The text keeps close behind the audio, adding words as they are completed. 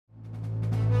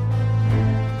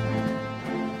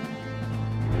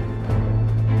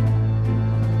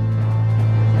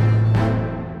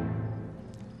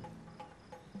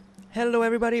Hello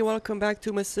everybody, welcome back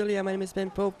to Massilia. My name is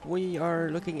Ben Pope. We are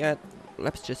looking at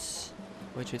Lepcis,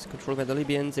 which is controlled by the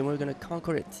Libyans, and we're gonna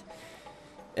conquer it.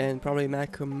 And probably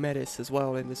MacLeod as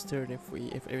well in this turn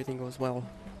if everything goes well.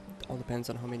 It all depends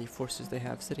on how many forces they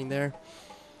have sitting there.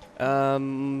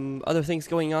 Other things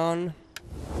going on.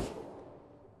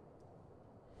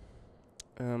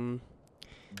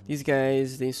 These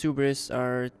guys, the Insubris,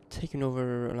 are taking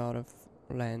over a lot of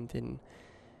land in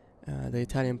the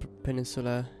Italian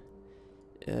peninsula.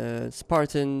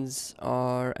 Spartans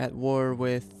are at war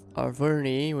with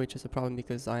Arverni, which is a problem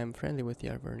because I am friendly with the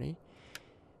Arverni.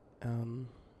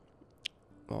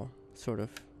 Well, sort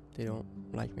of. They don't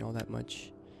like me all that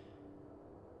much.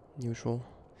 Neutral.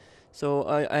 So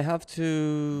I have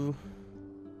to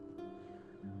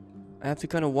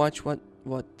kind of watch what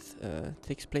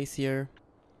takes place here.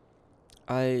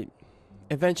 I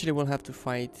eventually will have to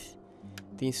fight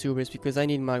the Insubris because I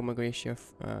need Magma Gracia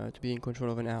to be in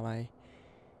control of an ally.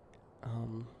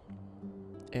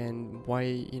 And why, I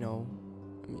mean,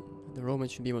 the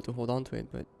Romans should be able to hold on to it,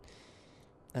 but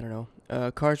I don't know.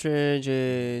 Carthage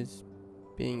is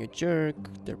being a jerk.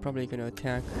 They're probably gonna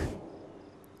attack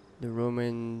the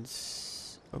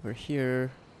Romans over here,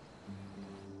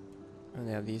 and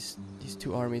they have these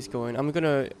two armies going. I'm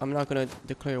not gonna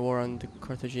declare war on the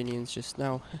Carthaginians just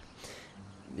now,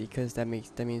 because that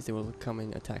means they will come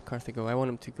and attack Carthago. I want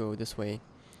them to go this way.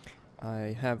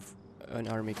 I have an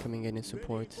army coming in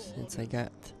support since I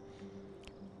got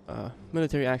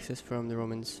military access from the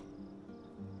Romans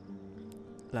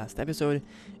last episode.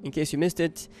 In case you missed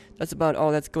it, that's about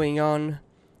all that's going on.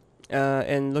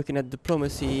 And looking at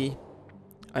diplomacy,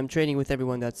 I'm trading with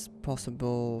everyone that's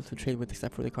possible to trade with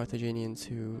except for the Carthaginians,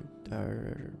 who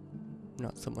are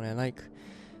not someone I like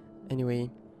anyway.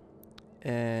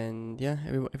 And yeah,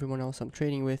 everyone else I'm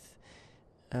trading with.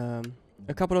 A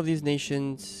couple of these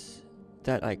nations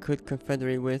that I could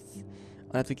confederate with,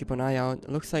 I have to keep an eye out.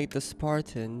 It looks like the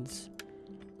Spartans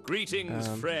Greetings,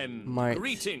 friend. might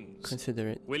Greetings. consider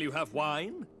it. Will you have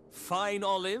wine, fine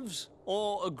olives,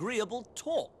 or agreeable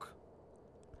talk?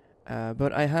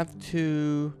 But I have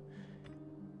to.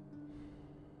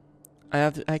 I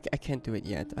can't do it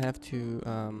yet. I have to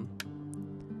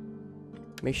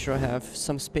make sure I have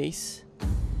some space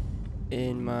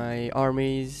in my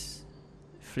army's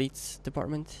fleets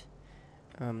department.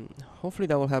 Hopefully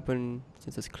that will happen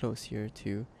since it's close here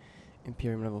to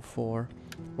Imperium level 4.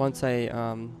 Once I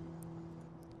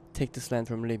take this land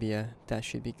from Libya, that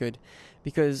should be good,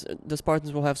 because the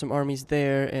Spartans will have some armies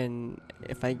there, and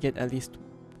if I get at least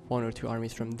 1 or 2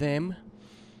 armies from them,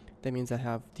 that means I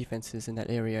have defenses in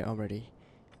that area already.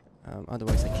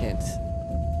 Otherwise I can't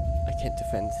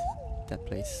defend that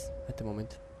place at the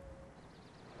moment.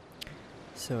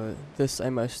 So this I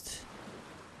must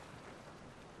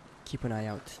keep an eye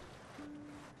out.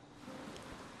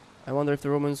 I wonder if the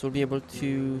Romans will be able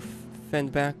to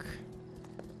fend back.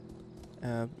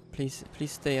 Please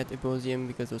stay at Ebosium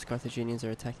because those Carthaginians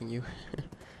are attacking you.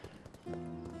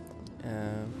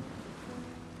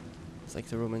 It's like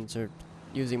the Romans are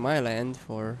using my land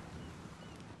for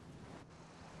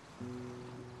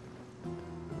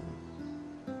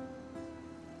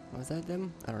was that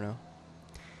them? I don't know.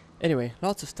 Anyway,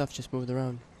 lots of stuff just moved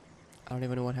around. I don't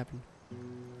even know what happened.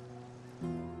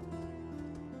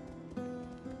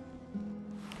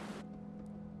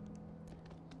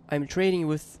 I'm trading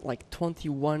with like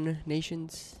 21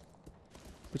 nations,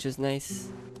 which is nice.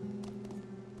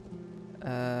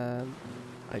 I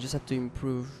just have to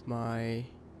improve my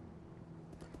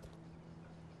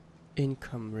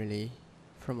income really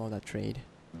from all that trade.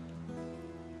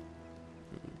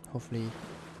 Hopefully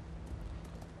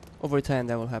over time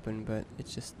that will happen, but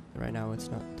it's just right now it's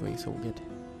not doing so good.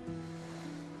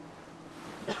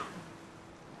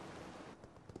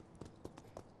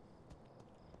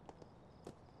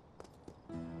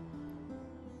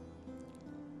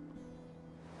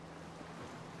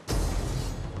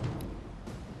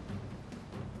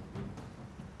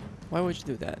 Why would you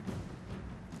do that?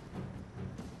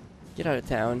 Get out of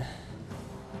town.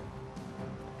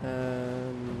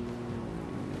 Gonna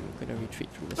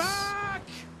retreat from this. Back!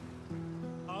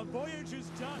 Our voyage is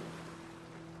done.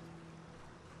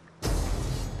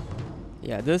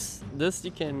 Yeah, this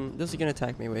you can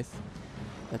attack me with.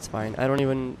 That's fine. I don't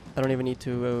even need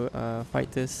to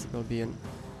fight this. It'll be an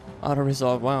auto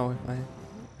resolve. Wow.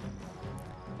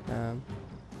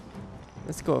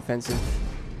 Let's go offensive.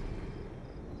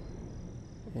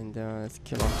 And let's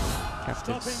kill off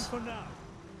captives. Stopping for now.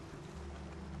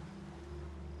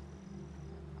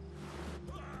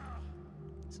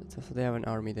 So they have an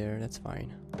army there, that's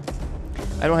fine.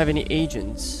 I don't have any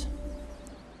agents.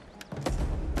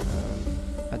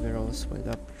 Admiral else would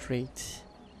upgrade?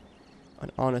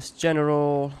 An honest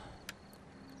general.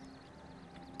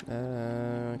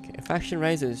 Okay, a faction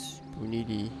rises.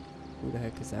 Bunidi. Who the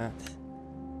heck is that?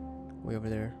 Way over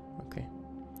there. Okay.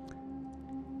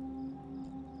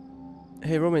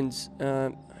 Hey Romans,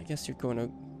 I guess you're gonna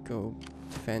go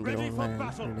defend your own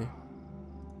land, really.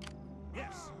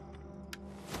 Yes.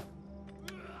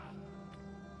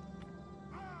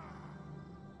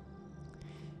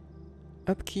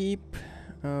 Upkeep,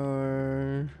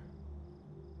 or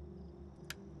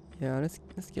yeah, let's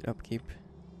get upkeep.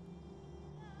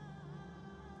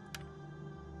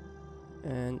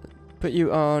 And put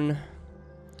you on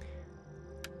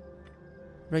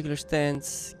regular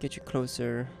stance, get you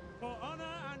closer. For honor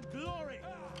and glory.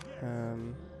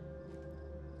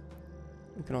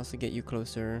 We can also get you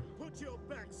closer. Put your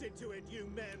backs into it, you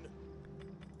men.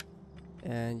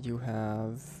 And you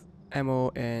have ammo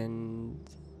and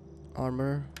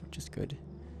armor, which is good.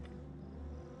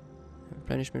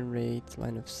 Replenishment rate,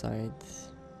 line of sight.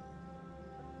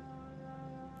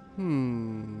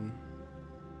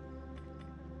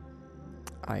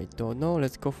 I don't know.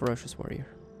 Let's go for Russia's warrior.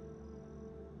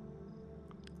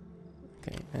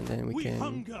 Okay, and then we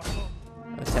can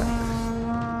attack.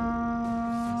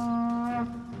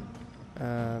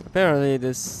 Apparently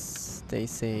this, they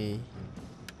say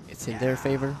it's in their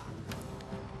favor.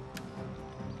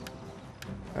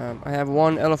 I have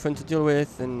one elephant to deal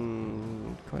with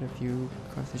and quite a few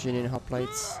Carthaginian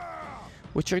hoplites,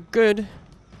 which are good.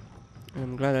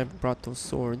 I'm glad I brought those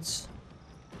swords.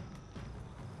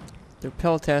 Their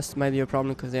pell test might be a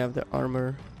problem because they have the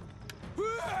armor.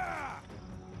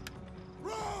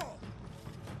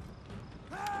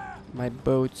 My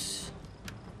boats.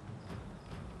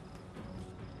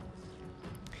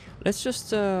 Let's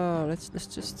just encircle.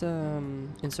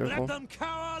 Let them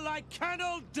cower like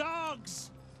kennel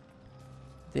dogs.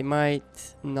 They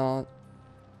might not.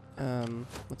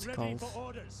 What's it Ready called? for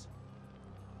orders.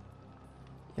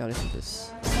 Yeah, listen to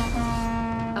this.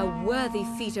 A worthy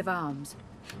feat of arms.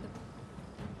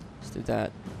 Let's do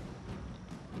that.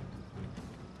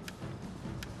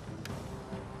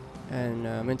 And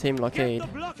maintain blockade.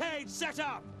 Get the blockade set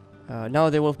up. Now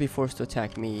they will be forced to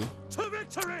attack me. To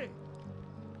victory.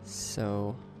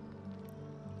 So,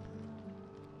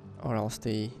 or else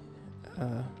they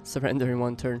surrender in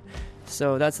one turn.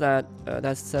 So that's that.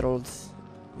 That's settled.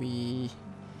 We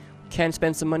can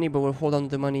spend some money, but we'll hold on to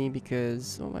the money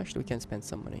because, oh, actually, we can spend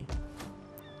some money.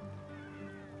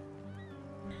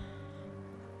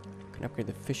 Can upgrade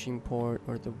the fishing port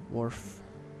or the wharf.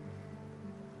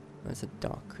 That's a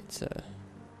dock. It's an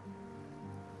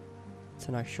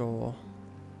actual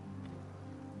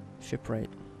shipwright.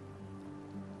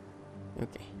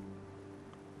 Okay.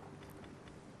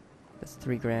 That's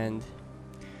 3 grand.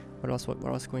 What else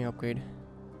can we upgrade?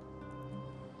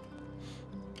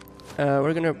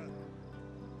 We're gonna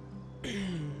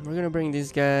bring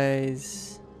these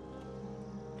guys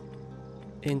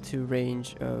into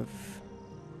range of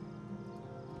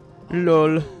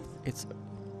LOL. It's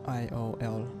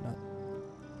IOL,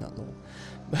 not LOL.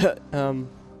 But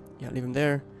yeah, leave them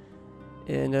there.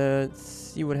 And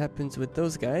see what happens with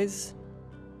those guys.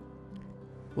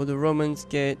 Will the Romans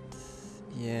get?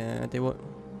 Yeah, they will.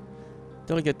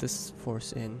 They'll get this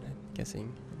force in, I'm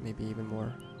guessing, maybe even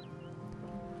more.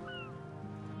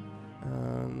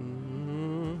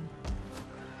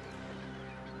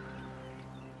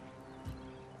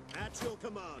 At your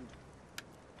command.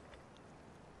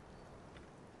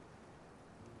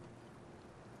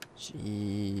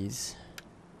 Jeez.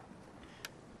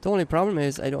 The only problem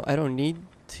is I don't need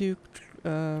to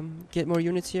get more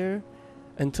units here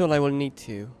until I will need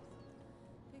to.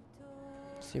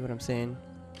 See what I'm saying?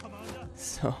 Commander.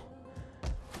 So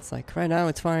it's like right now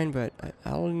it's fine, but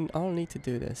I'll need to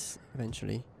do this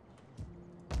eventually.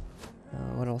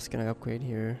 What else can I upgrade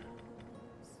here?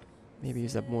 Maybe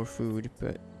use up more food,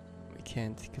 but we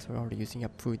can't because we're already using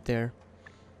up food there.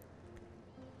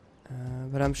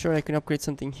 But I'm sure I can upgrade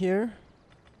something here.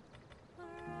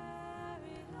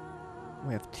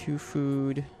 We have 2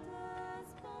 food.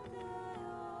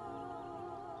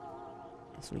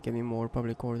 This will give me more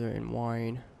public order and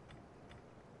wine.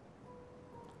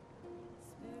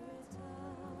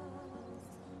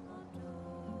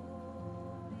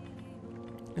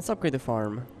 Let's upgrade the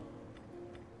farm.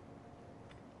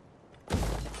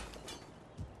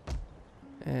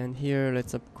 And here,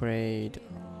 let's upgrade.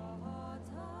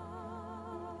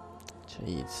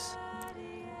 Jeez.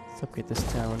 Let's upgrade this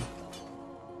town.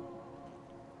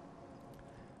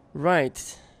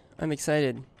 Right. I'm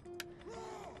excited.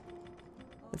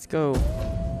 Let's go.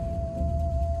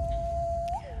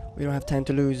 We don't have time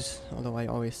to lose, although I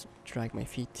always drag my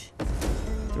feet.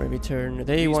 Do I return?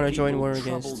 They These want to join people war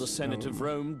trouble against... the Senate of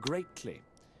Rome greatly.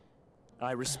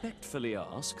 I respectfully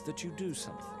ask that you do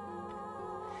something.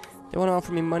 They want to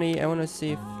offer me money. I want to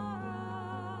see if...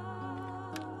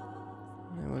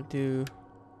 I will do...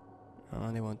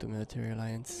 Oh, they won't do military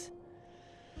alliance.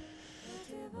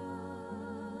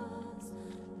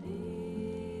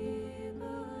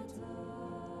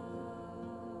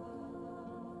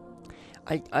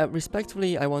 I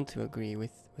respectfully, I want to agree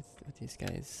with these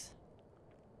guys.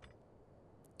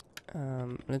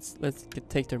 Let's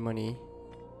take their money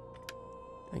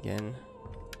again.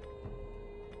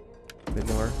 A bit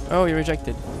more. Oh, you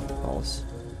rejected. False.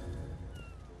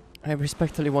 I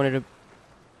respectfully wanted a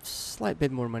slight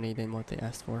bit more money than what they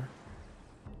asked for,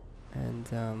 and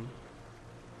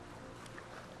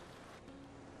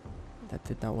that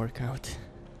did not work out.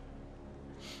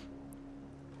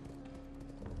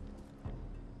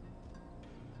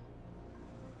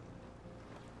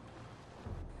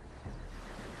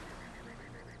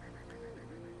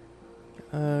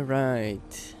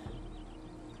 Right.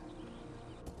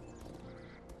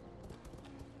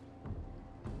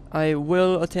 I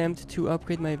will attempt to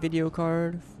upgrade my video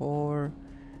card for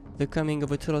the coming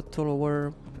of a total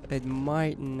war. It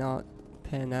might not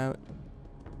pan out.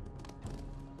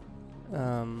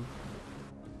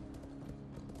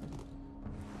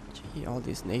 Gee, all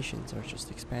these nations are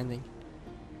just expanding.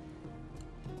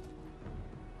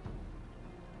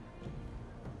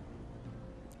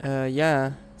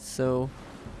 Yeah, so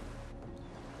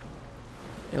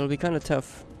it'll be kind of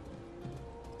tough.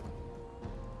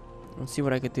 I'll see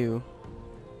what I could do.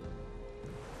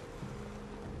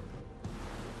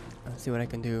 I'll see what I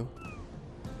can do.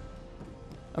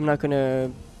 I'm not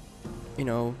gonna, you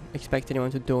know, expect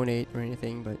anyone to donate or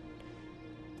anything, but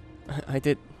I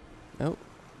did. Oh.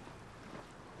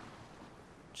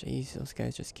 Jeez, those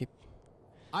guys just keep...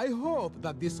 I hope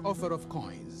that this offer of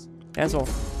coins... Cancel.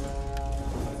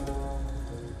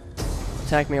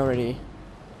 Attack me already.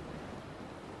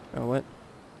 Oh, what?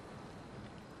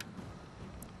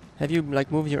 Have you,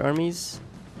 like, moved your armies?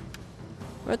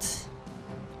 What?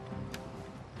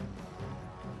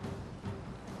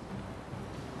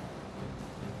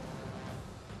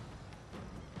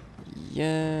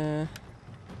 Yeah.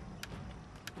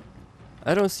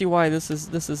 I don't see why this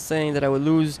is saying that I would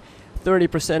lose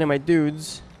 30% of my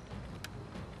dudes.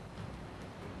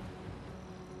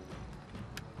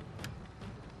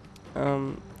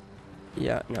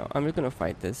 Yeah, no, I'm just gonna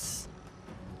fight this.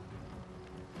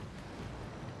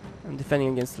 I'm defending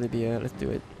against Libya, let's do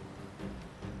it.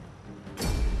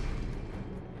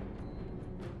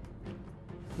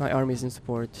 My army's in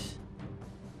support.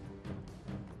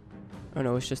 Oh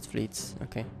no, it's just fleets,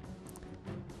 okay.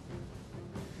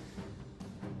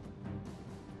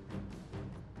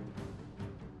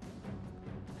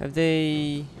 Have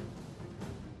they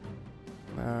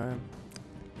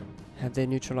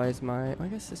neutralized my... I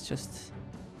guess it's just...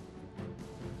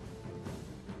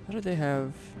 How do they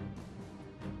have...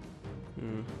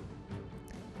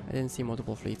 I didn't see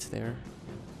multiple fleets there.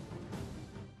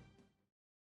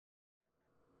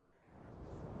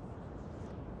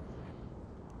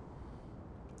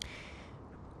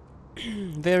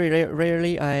 Very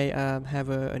rarely I have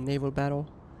a naval battle,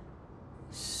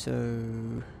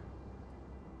 so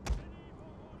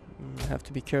have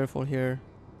to be careful here.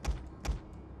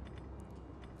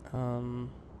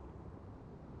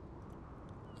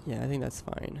 Yeah, I think that's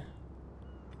fine.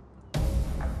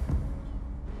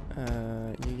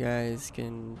 You guys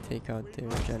can take out their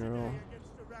general.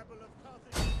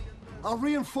 Our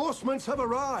reinforcements have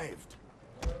arrived.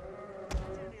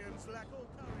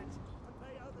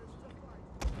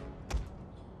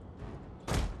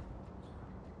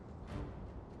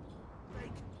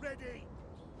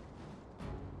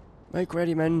 Make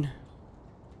ready, men.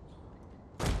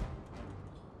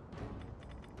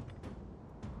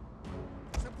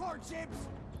 Support ships.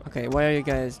 Okay, why are you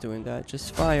guys doing that?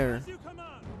 Just fire.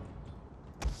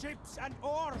 Ships and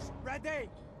oars ready.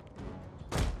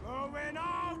 Going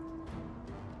out.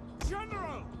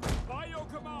 General, by your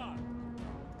command.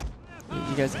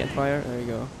 You guys can't fire? There you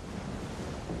go.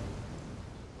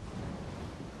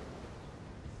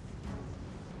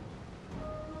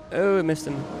 Oh, I missed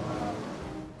him.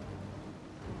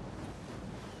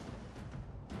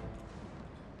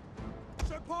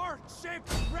 Support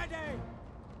ships ready.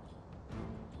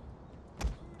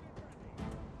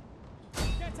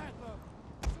 Get at them.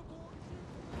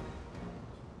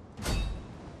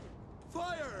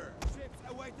 Fire! Ships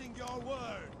awaiting your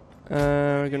word.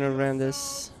 We're gonna ram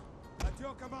this. At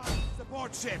your command,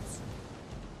 support ships.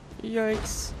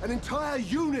 Yikes. An entire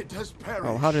unit has perished.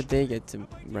 Oh, how did they get to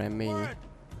ram me?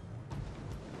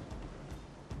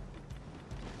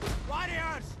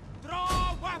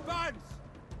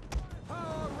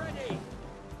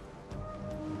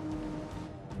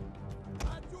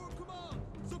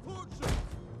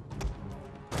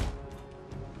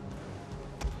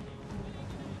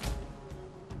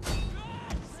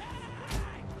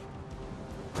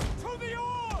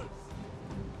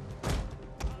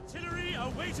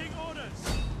 awaiting orders.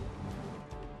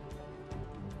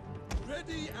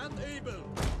 Ready and able.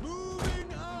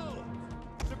 Moving out.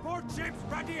 Support ships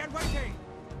ready and waiting.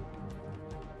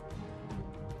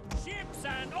 Ships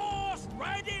and oars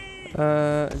ready.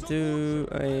 Do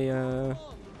a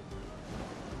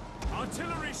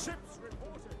Artillery ships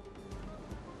reporting.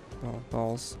 oh,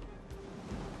 balls.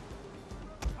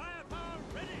 Firepower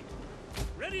ready.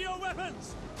 Ready your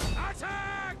weapons.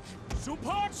 Attack!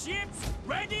 Support ships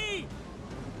ready.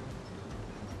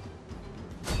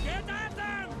 Get at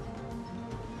them.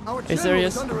 Our Are you general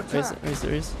serious? is under attack. Are you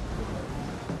serious?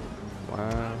 Wow.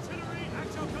 Artillery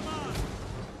at your command.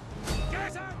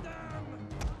 Get at them.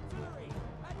 Artillery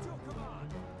at your command.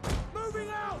 Moving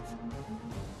out.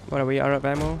 What are we out of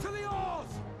ammo? To the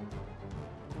oars.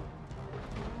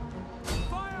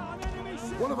 Fire on enemy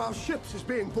ships. One of our ships is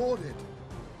being boarded.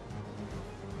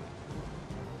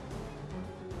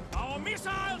 Our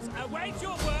missiles await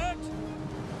your word.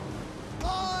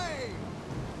 Aye!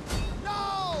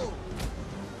 No!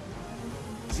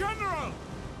 General.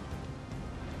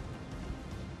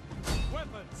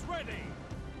 Weapons ready.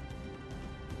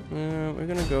 We're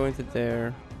gonna go into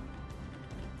there.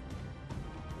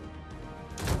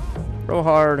 Row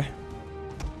hard.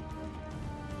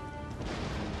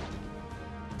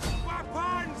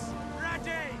 Weapons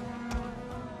ready!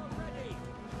 Ready.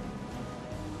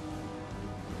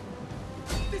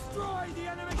 Destroy the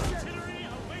enemy ship. Artillery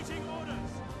awaiting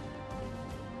orders.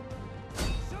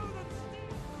 Show them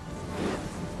steel.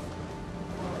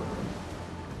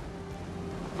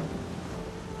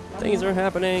 Things are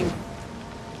happening.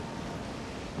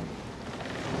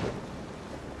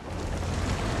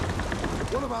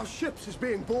 One of our ships is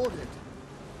being boarded.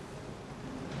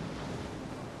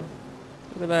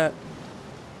 Look at that.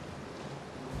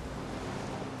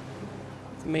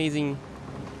 It's amazing.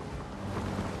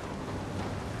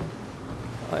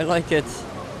 I like it.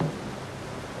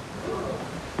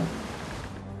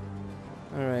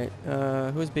 Alright,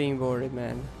 who's being boarded,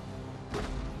 man?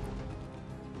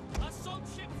 Assault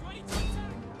ships ready to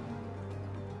attack.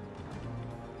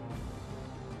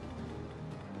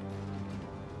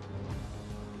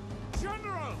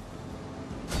 General.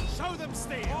 Show them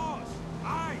steel. Oars!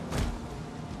 Aye!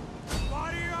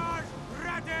 Warriors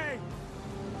ready!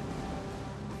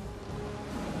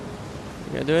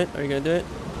 You gonna do it? Are you gonna do it?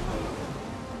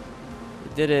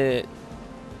 You did it.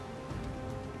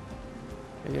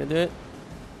 Are you gonna do it?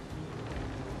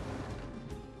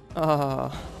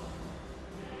 Ah.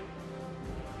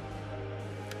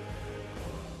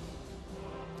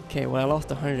 Okay, well I lost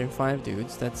 105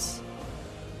 dudes.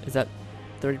 Is that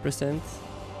 30%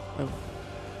 of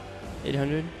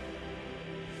 800?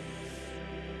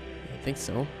 I think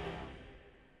so.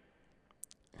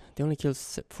 They only killed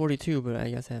 42, but I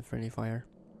guess I have friendly fire.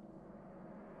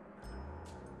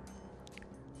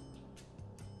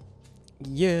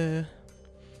 Yeah.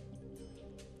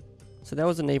 So that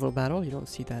was a naval battle. You don't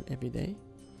see that every day.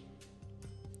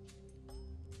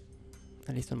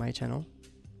 At least on my channel.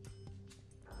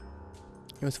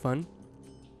 It was fun.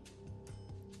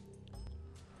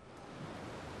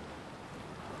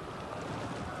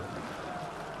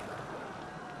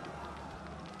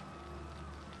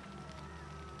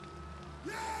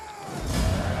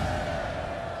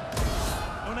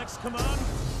 Our next command.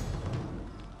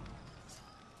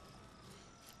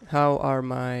 How are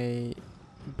my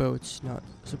boats not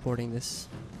supporting this?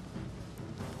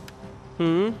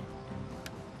 Hmm?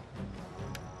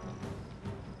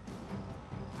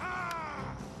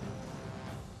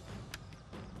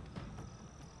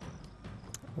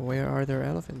 Where are their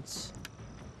elephants?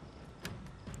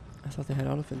 I thought they had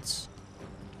elephants.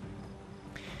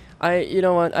 You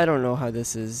know what? I don't know how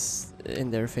this is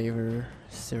in their favor.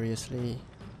 Seriously.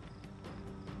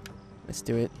 Let's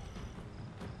do it.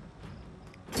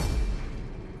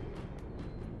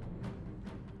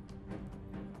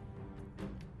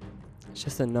 It's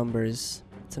just the numbers.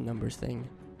 It's a numbers thing.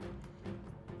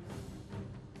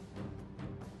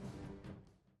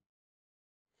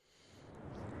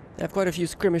 They have quite a few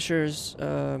skirmishers,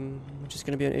 which is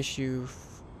going to be an issue.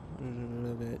 A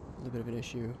little bit of an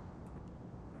issue.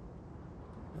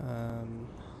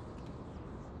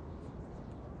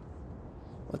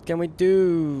 What can we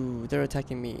do? They're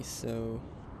attacking me, so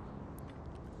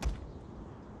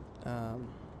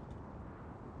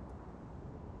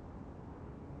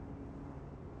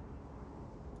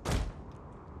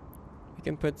we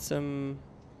can put some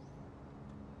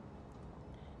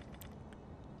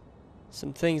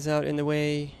things out in the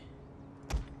way.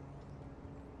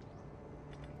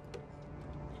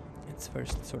 Let's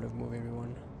first sort of move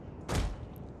everyone.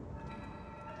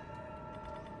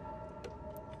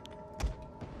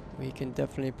 We can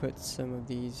definitely put some of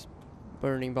these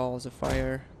burning balls of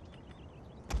fire.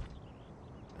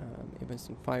 Even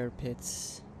some fire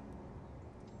pits.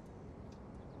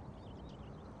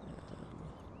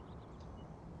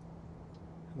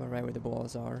 About right where the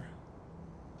balls are.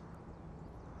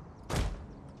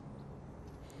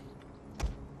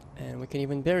 And we can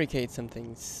even barricade some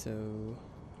things, so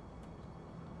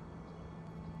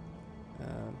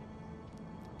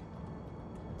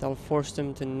that'll force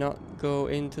them to not go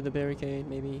into the barricade,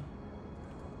 maybe.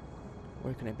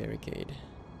 Where can I barricade?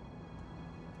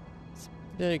 Let's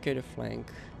barricade a flank.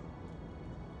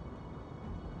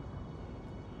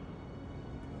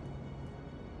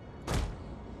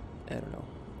 I don't know.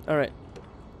 Alright.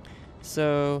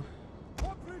 So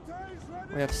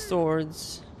we have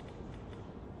swords.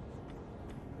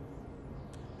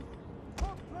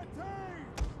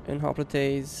 And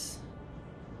hoplites.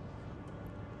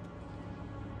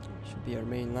 Should be our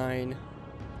main line.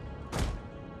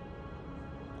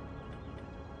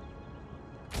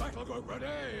 Battle group ready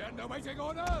and awaiting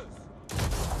orders.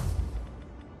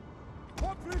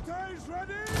 Hoplites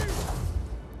ready.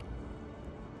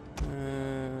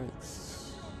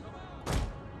 Let's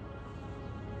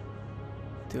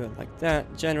do it like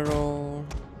that. General.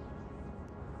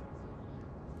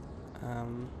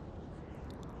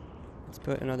 Let's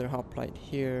put another hoplite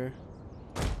here.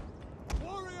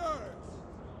 Warriors.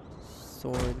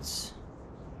 Swords.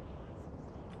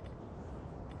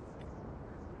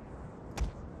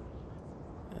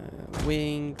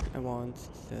 Wing. I want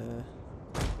the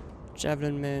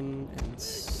javelin men and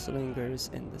slingers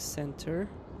in the center.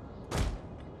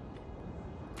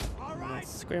 All right.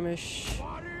 Skirmish.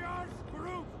 Warriors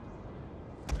group.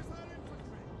 Missile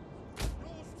infantry.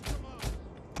 North to command.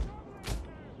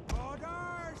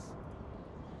 Orders.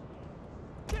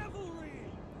 Cavalry.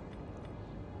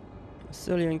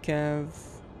 Massilian cav.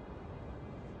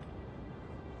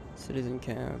 Citizen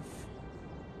cav.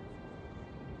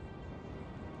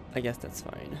 I guess that's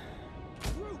fine.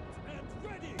 Group and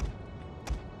ready.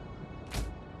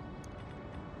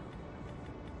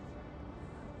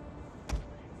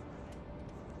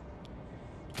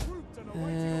 Grouped and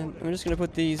awaiting orders. I'm just gonna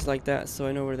put these like that so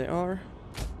I know where they are.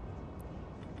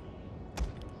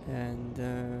 And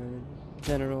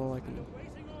general, I can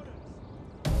Awaiting orders.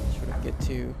 sort of get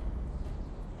to.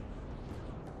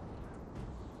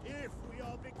 If we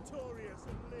are victorious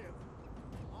and live,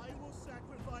 I will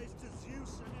sacrifice to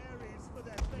Zeus and Ares for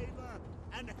their favor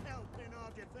and help in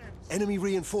our defense. Enemy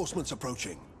reinforcements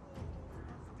approaching.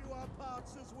 Do our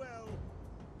parts as well.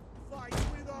 Fight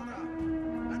with honor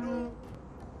and all.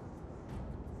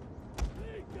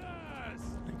 Leaders.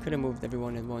 I could have moved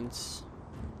everyone at once,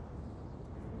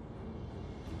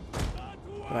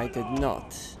 but I did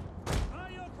not. By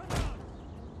your command.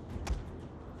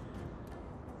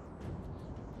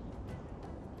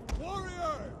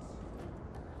 Warriors.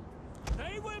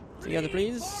 They will Together,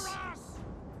 bleed please. for us.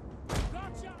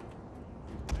 Gotcha.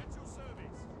 At your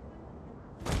service.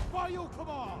 By your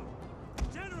command.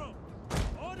 General,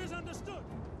 orders understood.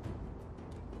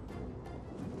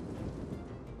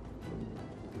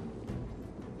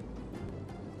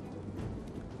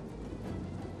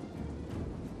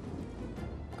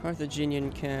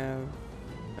 Carthaginian cav.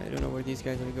 I don't know where these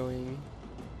guys are going.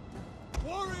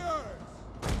 Warriors!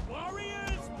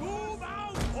 Warriors, move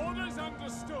out! Orders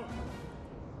understood.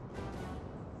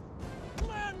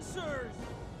 Lancers!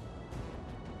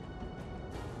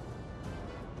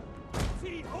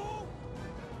 T.O.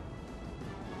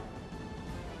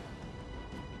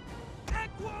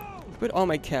 Equo! Put all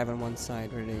my cav on one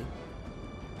side, really.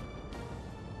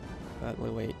 But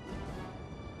we'll wait.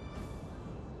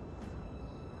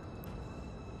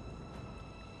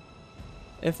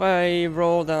 If I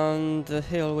roll down the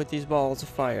hill with these balls of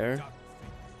fire,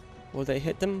 will they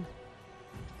hit them?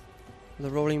 Will the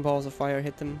rolling balls of fire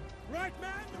hit them? Right,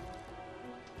 man!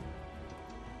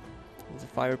 There's the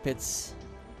fire pits.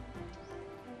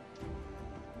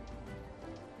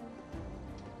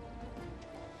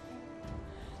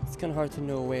 It's kind of hard to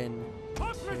know when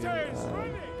Hoplites,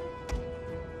 ready!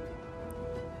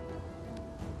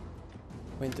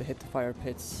 to hit the fire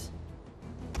pits.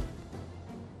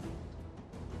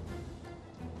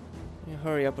 Yeah,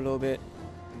 hurry up a little bit.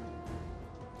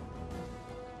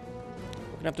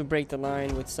 We're gonna have to break the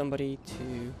line with somebody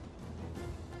to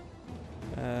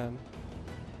do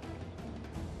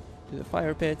the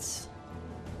fire pits.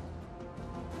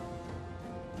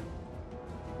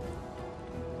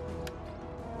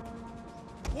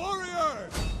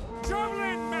 Warriors!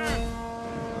 Javelin men!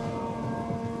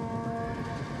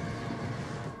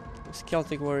 These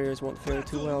Celtic warriors won't fare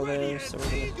too well there, so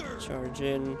we're gonna charge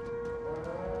in.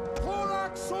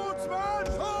 Thorax swordsman!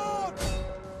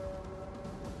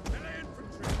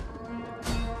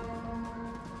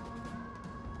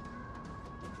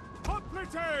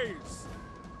 Armies!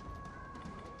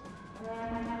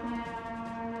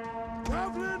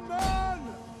 Javelin men!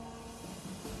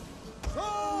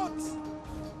 Swords!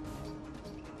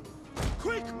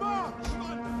 Quick march!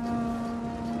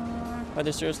 Are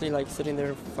they seriously like sitting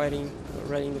there fighting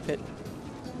right in the pit?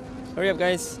 Hurry up,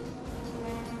 guys!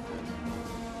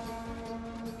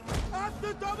 At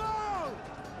the double!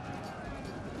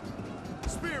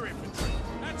 Spear infantry!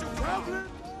 At your javelin!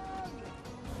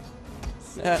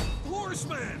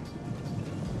 Horsemen!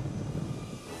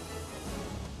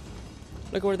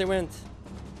 Look where they went.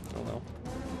 Oh well.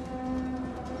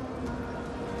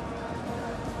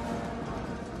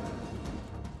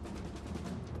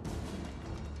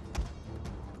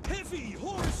 Heavy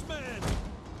horsemen!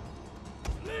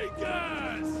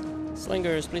 Slingers!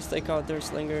 Slingers, please take out their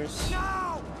slingers.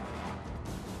 Now!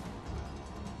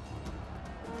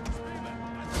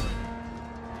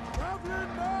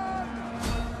 Javelin men!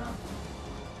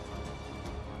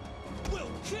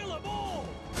 We'll kill them all!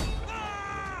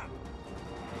 Ah!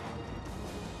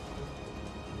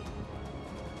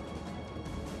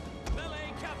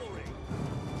 Melee cavalry!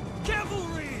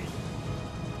 Cavalry!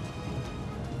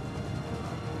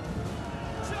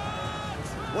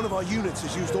 One of our units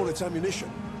has used all its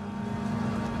ammunition.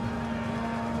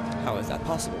 How is that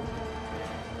possible?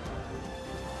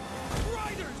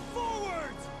 Riders,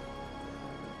 forward!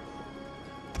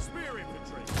 Spear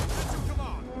infantry, at your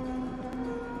command!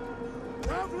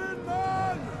 Javelin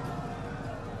men!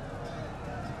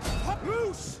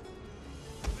 Loose!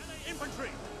 Melee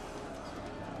infantry!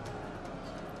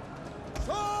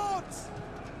 Swords!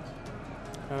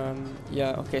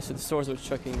 Yeah, okay, so the swords were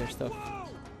chucking their stuff. Whoa!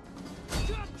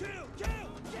 Kill!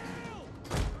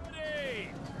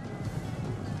 Ready!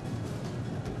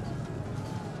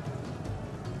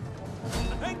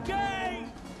 Engage!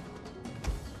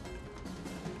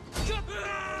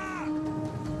 Ah!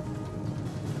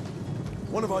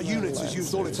 One of our units has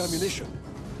used all its ammunition.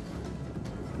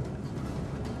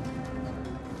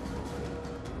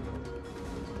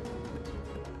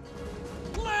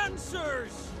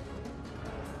 Lancers!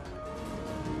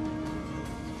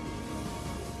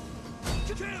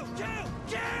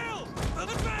 Kill!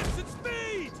 Advance at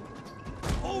speed!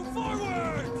 Hold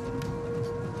forward!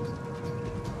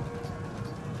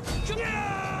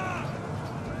 Yeah!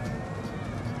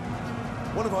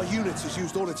 One of our units has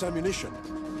used all its ammunition.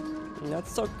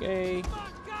 That's okay.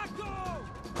 Macaco!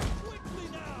 Quickly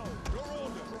now! Your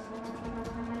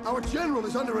orders! Our general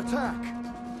is under attack.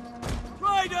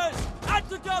 Riders! At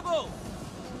the double!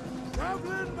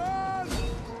 Javelin men!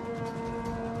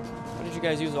 Why did you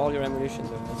guys use all your ammunition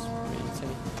though? That's pretty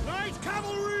insane. Light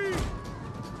cavalry!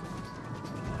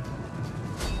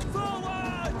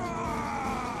 Forward!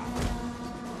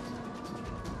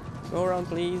 Go around,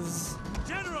 please.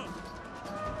 General!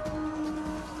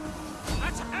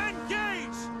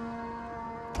 Engage!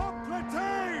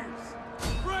 Completes!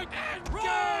 Break!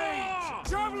 Engage!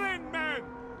 Javelin men!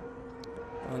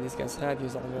 Oh, these guys have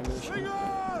used all their ammunition.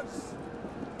 Slingers!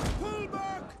 Pull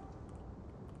back!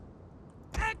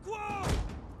 Equo!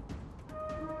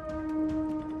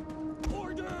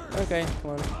 Orders! Okay,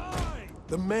 come on. Aye!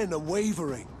 The men are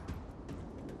wavering.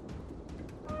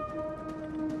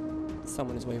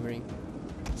 Someone is wavering.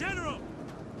 General!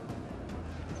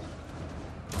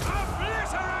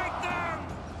 Obliterate them!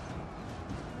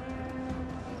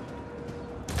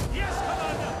 Yes,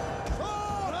 Commander!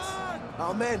 Forward!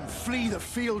 Our men flee the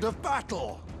field of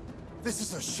battle. This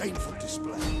is a shameful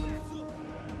display.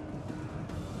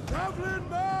 Javelin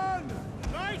men!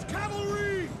 Light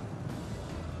cavalry!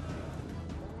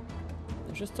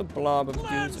 There's just a blob of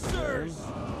dudes over there. Lancers!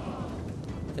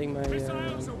 I think my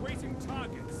awaiting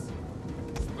targets.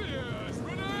 Spears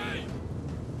ready!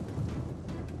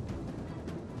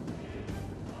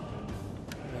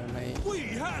 We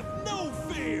have no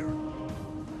fear!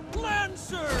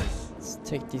 Lancers! let's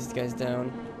take these guys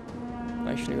down.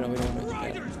 Actually, no, we don't want to do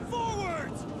that. Riders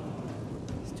forward!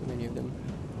 There's too many of them.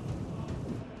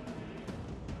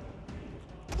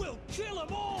 We'll kill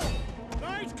them all!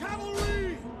 Light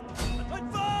cavalry!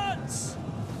 Advance!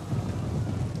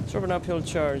 Sort of an uphill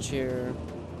charge here.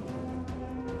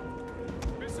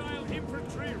 Missile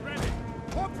infantry ready!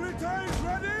 Completes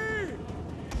ready!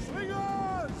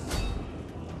 Slingers!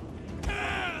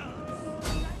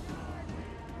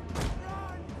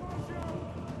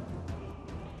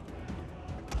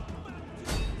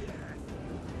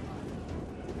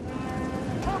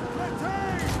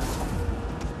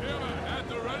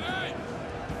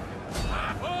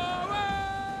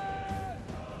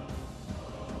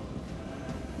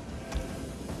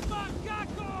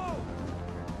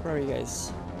 Where are you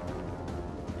guys?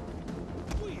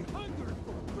 We hunger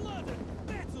for blood and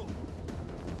battle!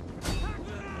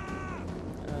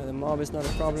 mob is not a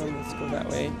problem. Let's go that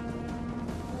way.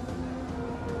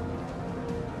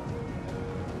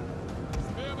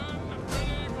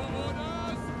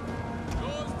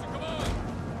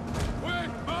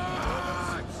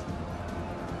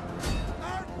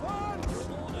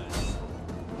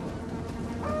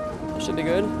 Should be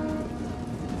good.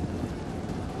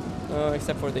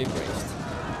 Except for the braced.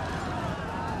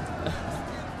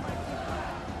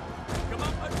 Come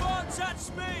on, advance at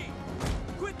speed!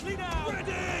 Quickly now!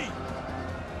 Ready!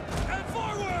 And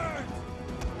forward!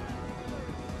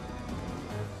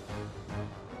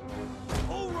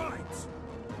 All right!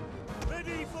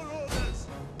 Ready for orders!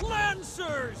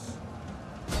 Lancers!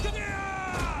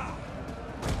 Ka-da!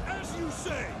 As you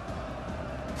say!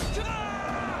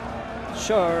 Ka-da!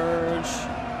 Charge!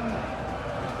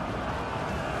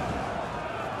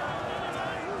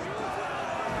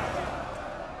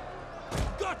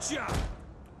 Gotcha!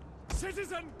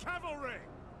 Citizen cavalry!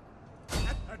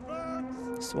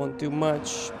 Advance! This won't do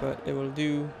much, but it will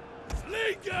do.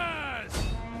 Fliegers!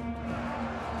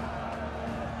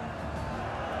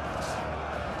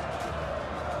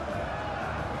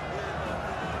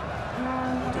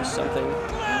 Do something.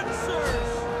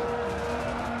 Lancers!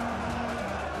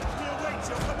 We await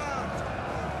your command!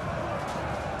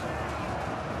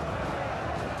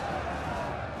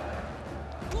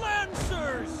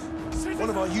 Lancers! One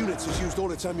of our units has used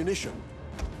all its ammunition.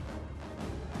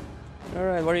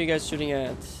 Alright, what are you guys shooting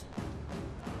at?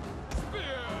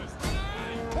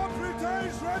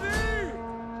 Portraits ready!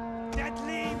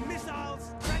 Deadly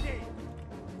missiles ready!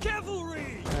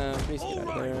 Cavalry! Please get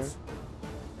out of there.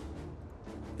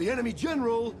 The enemy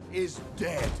general is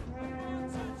dead.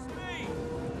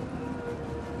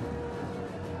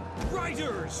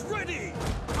 Riders, ready!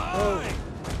 Aye!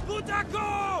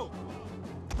 Butako!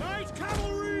 Light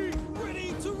cavalry!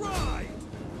 Ready to ride!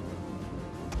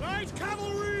 Light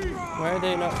cavalry! Why are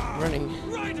they not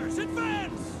running? Riders,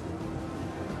 advance!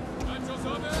 At your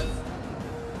service!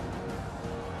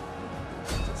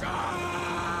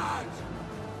 Charge!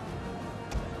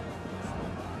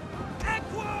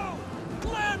 Equo!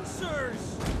 Lancers!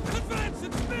 Advance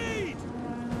at speed!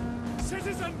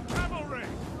 Citizen cavalry!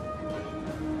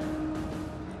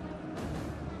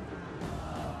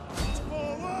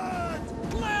 Forward!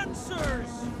 Lancers!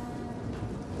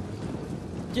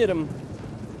 Get him!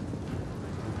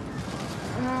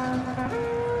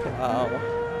 Wow.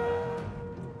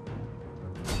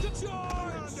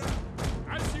 Charge!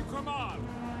 As you command!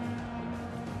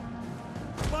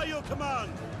 By your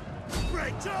command!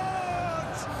 Great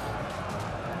charge!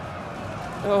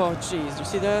 Oh jeez, you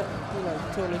see that? He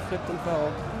like totally flipped and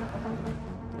fell.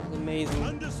 That's amazing.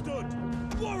 Understood!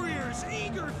 Warriors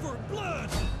eager for blood!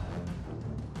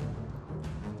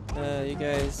 You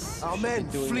guys Our should men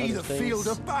be doing flee other the things. field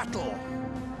of battle.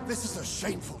 This is a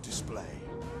shameful display.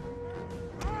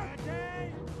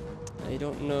 I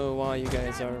don't know why you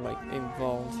guys are like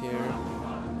involved here.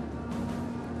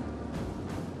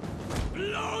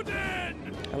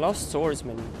 Loading! I lost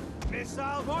swordsmen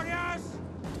Missile warriors!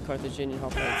 to Carthaginian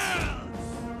hoplites.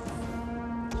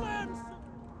 Lancers!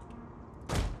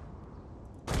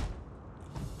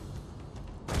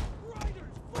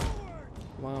 Riders, forward!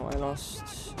 Wow, I lost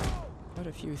quite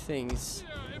a few things.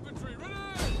 Infantry ready!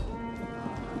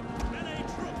 Melee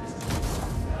troops!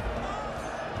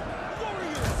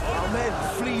 Warriors! Our men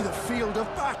flee the field of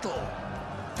battle.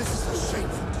 This is a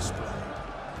shameful display.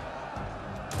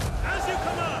 As you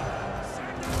command!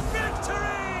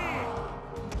 Victory!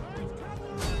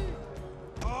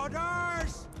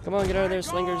 Orders! Come on, get out of there,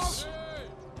 slingers.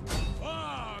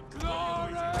 For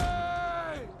glory!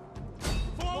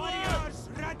 Forward! Warriors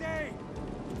ready!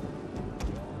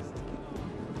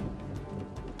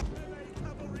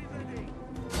 Cavalry ready!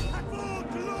 For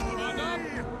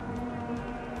glory!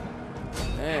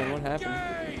 Man, what happened?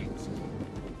 Engage!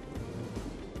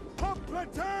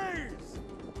 Completes!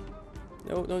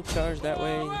 No, don't charge that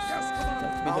way. Stuff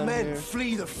to be Our done men here.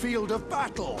 flee the field of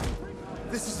battle.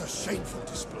 This is a shameful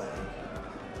display.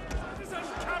 Citizen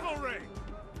cavalry!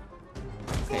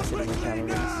 Okay, so there's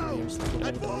cavalry, so you're sticking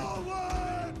And over there.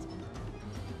 forward!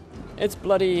 It's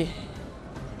bloody.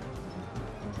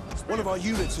 One of our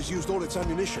units has used all its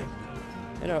ammunition.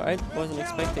 You know, I wasn't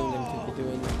expecting them to be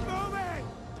doing Moving!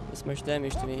 this much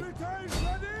damage to me. Completes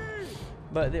ready!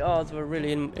 But the odds were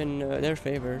really in their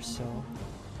favor, so.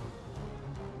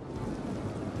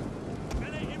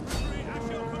 Melee infantry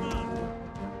at your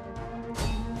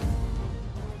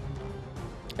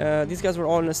command! These guys were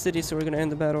all in a city, so we're gonna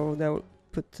end the battle. That will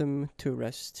put them to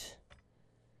rest.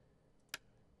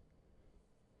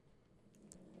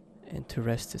 And to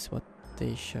rest is what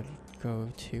they shall go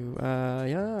to.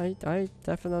 Yeah, I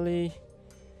definitely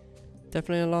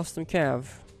Definitely lost some cav.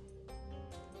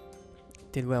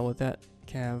 Did well with that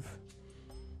cav.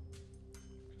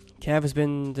 Cav has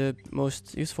been the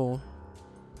most useful.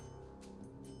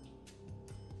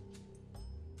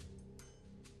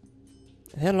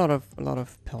 I had a lot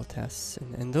of pelt tests,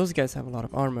 and those guys have a lot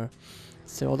of armor.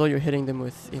 So although you're hitting them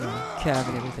with, you know, cav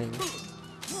and everything,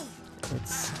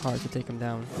 it's hard to take them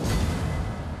down.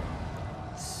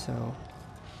 So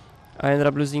I ended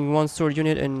up losing one sword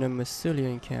unit and a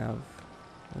Massilian cav.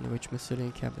 I wonder which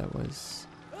Massilian cav that was.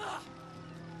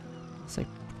 It's like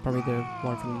probably the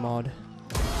one from the mod.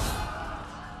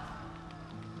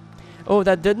 Oh,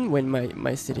 that didn't win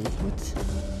my city. What?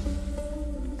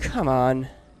 Come on.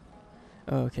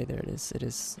 Oh, okay, there it is. It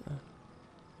is.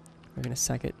 We're gonna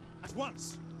sack it. At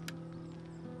once.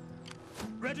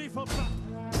 Ready for battle.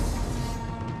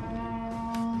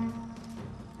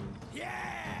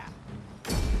 Yeah.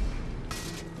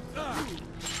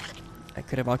 I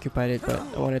could have occupied it, but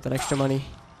I wanted that extra money.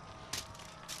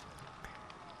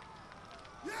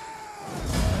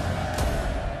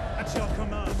 At your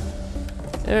command.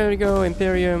 There we go,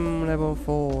 Imperium level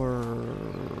 4.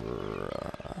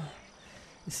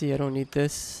 You see, I don't need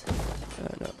this.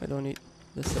 No, I don't need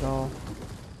this at all.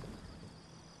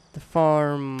 The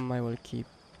farm I will keep.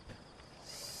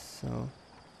 So,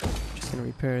 just gonna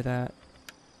repair that.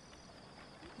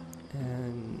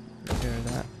 And repair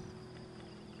that.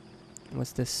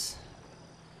 What's this?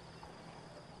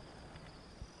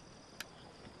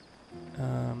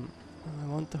 I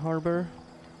want the harbor.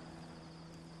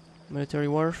 Military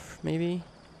wharf, maybe?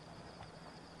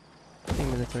 I think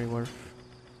military wharf.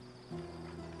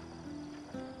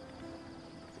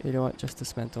 You know what? Just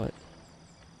dismantle it.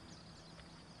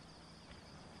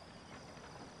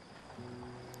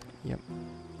 Yep.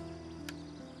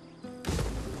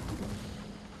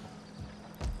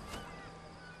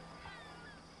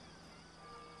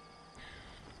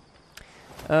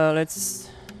 Let's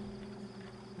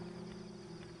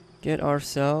get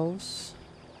ourselves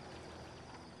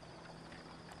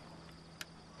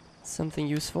something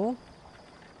useful.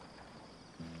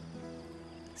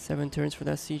 7 turns for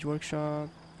that siege workshop.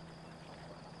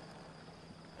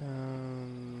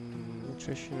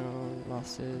 Nutritional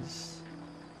losses.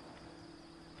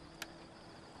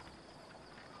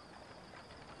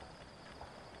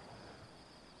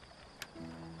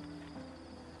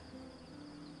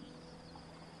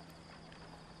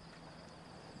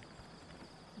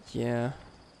 Yeah.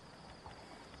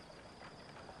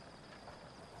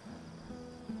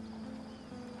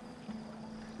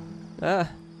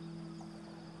 Ah.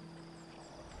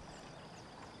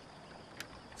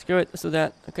 Screw it, let's do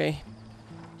that. Okay.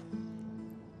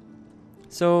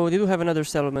 So they do have another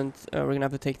settlement. We're gonna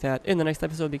have to take that in the next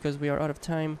episode because we are out of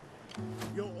time.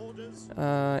 Your orders?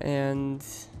 And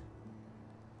let's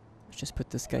just put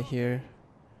this guy here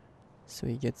so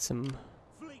he gets some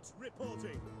Fleet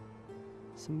reporting.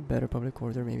 better public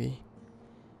order maybe.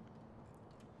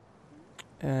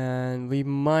 And we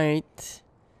might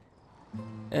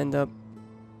end up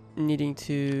needing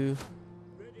to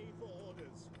Ready for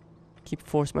orders. keep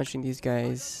force marching these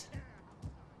guys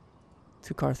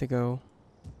to Carthago.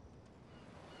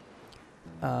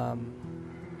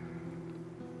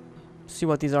 See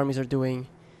what these armies are doing.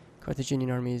 Carthaginian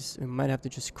armies. We might have to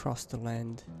just cross the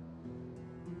land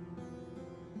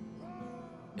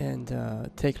and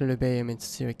take Lulubeum and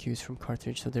Syracuse from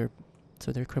Carthage, so they're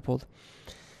crippled.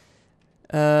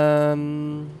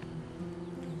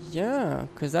 Yeah,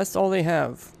 because that's all they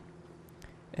have.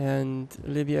 And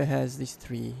Libya has these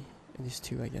 3, and these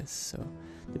 2, I guess. So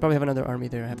they probably have another army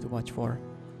there I have to watch for.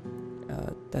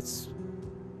 That's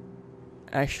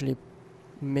actually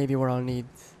maybe where I'll need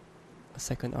a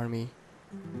second army.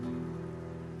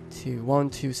 One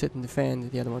to sit and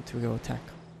defend, the other one to go attack,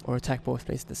 or attack both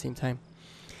places at the same time.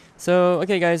 So,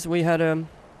 okay guys, we had a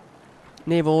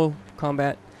naval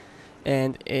combat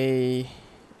and a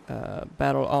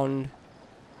battle on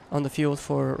the field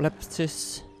for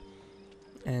Lepcis,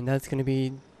 and that's going to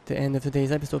be the end of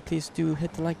today's episode. Please do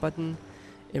hit the like button,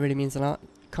 it really means a lot.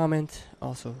 Comment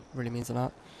also really means a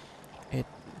lot.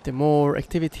 The more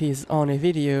activities on a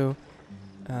video,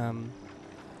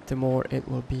 the more it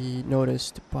will be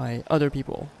noticed by other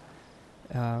people.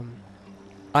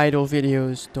 Idle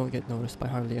videos don't get noticed by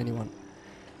hardly anyone.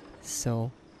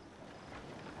 So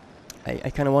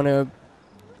I kind of want to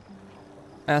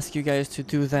ask you guys to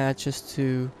do that, just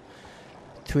to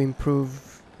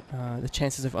improve the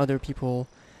chances of other people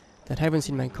that haven't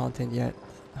seen my content yet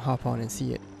hop on and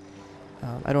see it.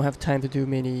 I don't have time to do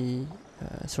many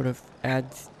sort of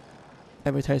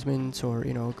advertisements, or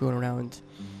going around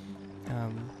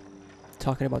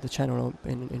talking about the channel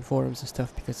in forums and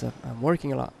stuff, because I'm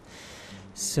working a lot.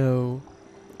 So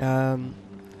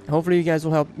hopefully you guys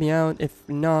will help me out. If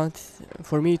not,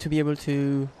 for me to be able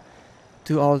to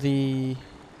do all the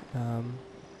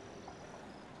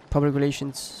public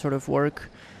relations sort of work,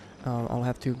 I'll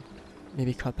have to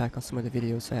maybe cut back on some of the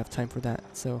videos so I have time for that.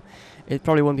 So it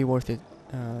probably won't be worth it.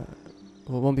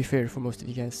 Well, it won't be fair for most of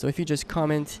you guys. So if you just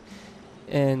comment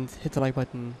and hit the like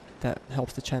button, that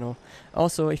helps the channel.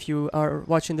 Also, if you are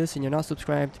watching this and you're not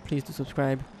subscribed, please do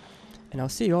subscribe. And I'll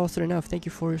see you all soon enough. Thank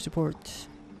you for your support.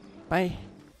 Bye.